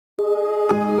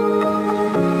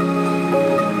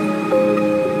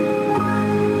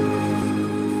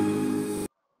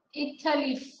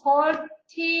Italy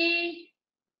 40.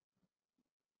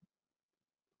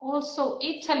 Also,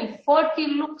 Italy 40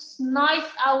 looks nice.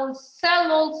 I will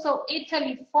sell also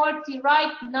Italy 40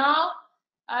 right now.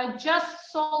 I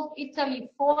just sold Italy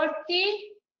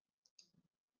 40.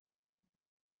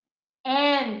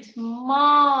 And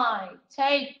my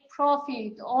take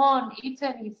profit on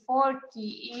Italy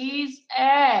 40 is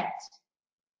at,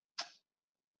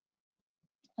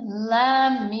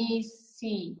 let me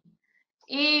see,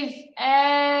 is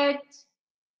at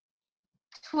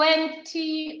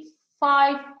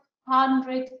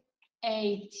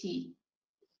 2,580.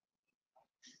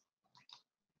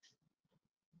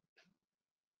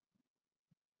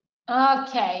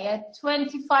 Okay, at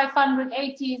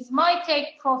 2,580 is my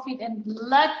take profit, and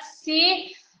let's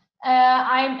see.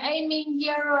 I'm aiming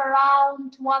here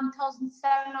around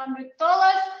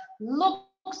 $1,700.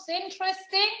 Looks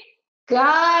interesting.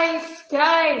 Guys,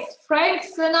 Frank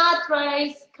Sinatra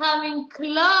is coming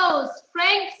close.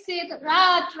 Frank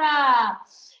Sinatra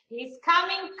is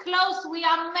coming close. We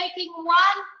are making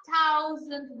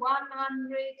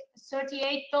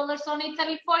 $1,138 on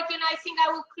Italy 40, and I think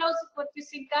I will close it. What do you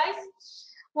think, guys?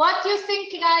 What do you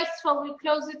think, guys? Shall we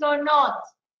close it or not?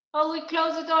 Will we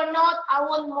close it or not? I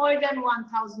want more than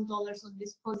 $1,000 on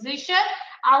this position.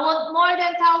 I want more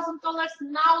than $1,000.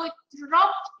 Now it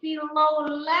dropped below.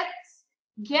 Let's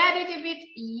get it a bit.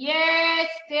 Yes,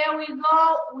 there we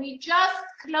go. We just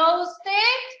closed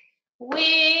it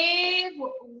with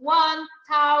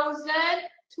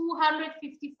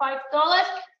 $1,255.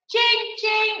 Ching,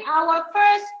 ching, our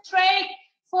first trade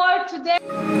for today.